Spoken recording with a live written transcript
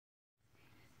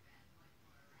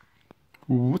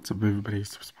What's up, everybody?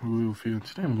 It's Real Fear.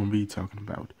 Today I'm going to be talking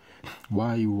about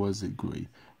why was it great.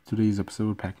 Today's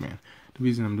episode, Pac-Man. The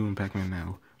reason I'm doing Pac-Man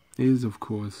now is, of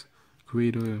course,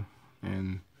 creator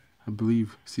and I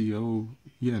believe CEO,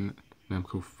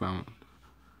 Namco founder,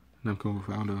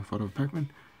 father of Pac-Man,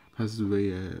 passes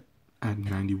away at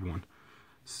 91.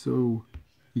 So,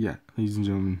 yeah, ladies and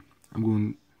gentlemen, I'm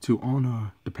going to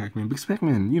honor the Pac-Man because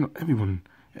Pac-Man, everyone,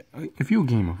 if you're a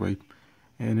gamer, right?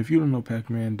 And if you don't know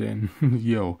Pac-Man, then,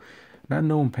 not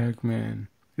knowing Pac-Man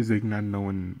is like not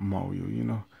knowing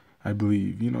Mario, I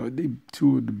believe. They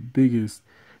two of the biggest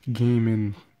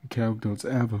gaming characters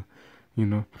ever,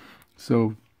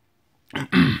 So,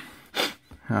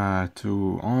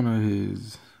 to honor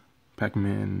his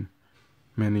Pac-Man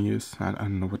manias, I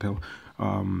don't know what the hell,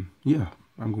 I'm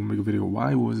going to make a video.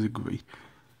 Why was it great?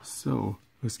 So,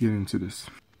 let's get into this.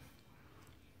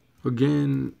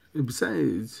 Again,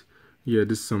 besides...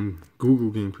 this is some Google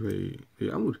gameplay.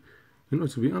 I would,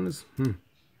 to be honest,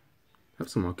 have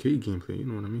some arcade gameplay, you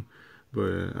know what I mean?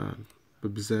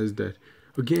 But besides that,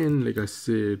 again, like I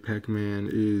said, Pac-Man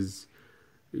is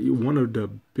one of the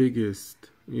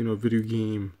biggest, video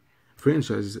game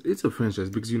franchises. It's a franchise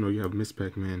because, you have Miss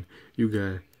Pac-Man, you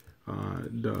got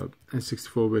the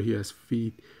N64 where he has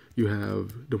feet, you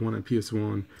have the one at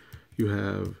PS1, you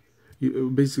have...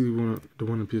 basically, the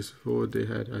one on PS4 they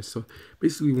had, I saw.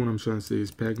 Basically, what I'm trying to say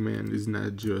is Pac-Man is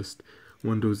not just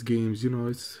one of those games,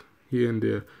 it's here and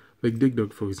there. Like Dig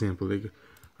Dug, for example. Like,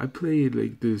 I played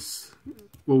like this,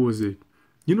 what was it?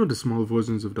 The small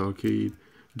versions of the arcade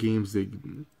games, like,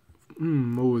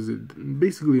 what was it?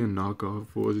 Basically a knockoff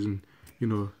version,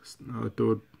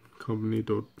 third company,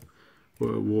 third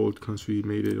world country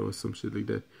made it or some shit like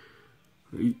that.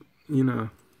 I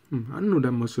don't know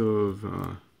that much of,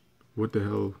 what the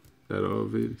hell that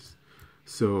of is.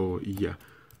 So yeah,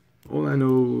 all I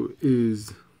know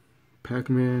is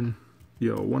Pac-Man,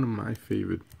 one of my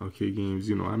favorite arcade games.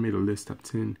 I made a list, top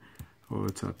 10 or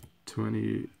top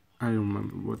 20, I don't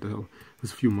remember what the hell, it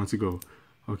was a few months ago,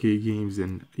 arcade games.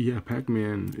 And yeah,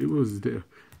 Pac-Man, it was there.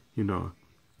 In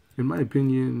my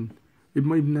opinion, it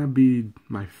might not be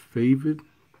my favorite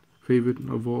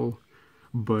of all,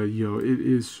 but it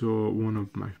is sure one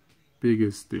of my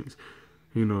biggest things.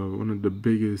 One of the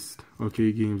biggest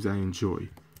arcade games I enjoy.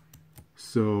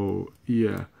 So,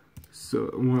 yeah. So,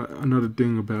 another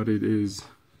thing about it is,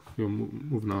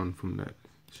 moving on from that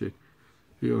shit.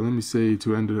 Let me say,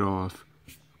 to end it off,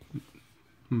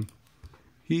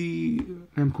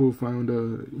 Namco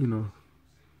founder,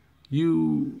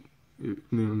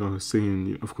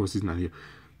 saying, of course he's not here,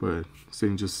 but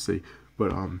saying just to say,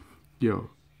 but, you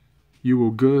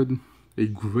were good, a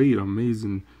great,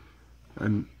 amazing,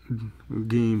 and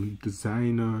game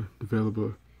designer,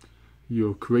 developer,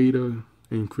 your creator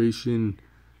and creation,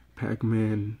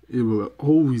 Pac-Man. It will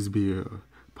always be a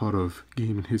part of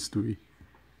gaming history.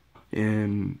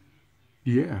 And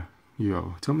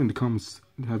tell me in the comments,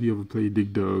 have you ever played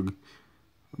Dig Dug?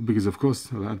 Because of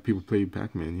course a lot of people play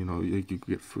Pac-Man. You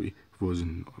get free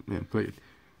version and play it.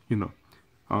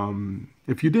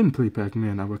 If you didn't play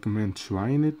Pac-Man, I recommend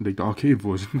trying it, like the arcade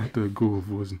version, not the Google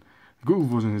version. The Google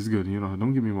version is good,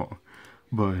 don't get me wrong.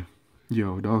 But, the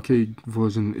arcade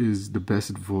version is the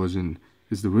best version.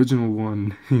 It's the original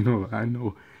one, I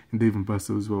know. And Dave &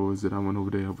 Buster's, what was it? I went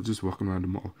over there, I was just walking around the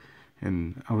mall.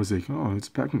 And I was like, oh, it's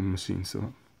a Pac-Man machine.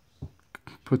 So,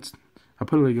 I put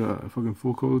like a fucking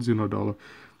 4 codes, $1,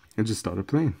 and just started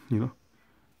playing,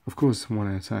 Of course,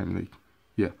 one at a time,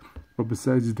 But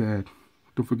besides that,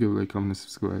 don't forget to like, comment, and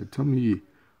subscribe. Tell me,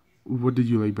 what did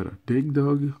you like better, Dig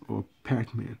Dug or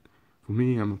Pac-Man? For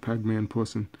me, I'm a Pac-Man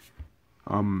person.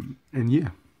 And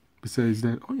besides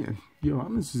that, I'm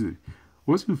interested.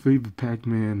 What's your favorite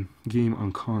Pac-Man game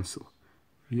on console?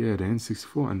 The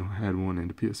N64, I know had one, and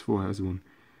the PS4 has one.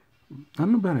 I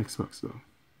don't know about Xbox though.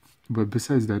 But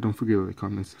besides that, don't forget to like,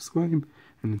 comment, subscribe,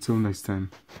 and until next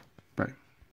time.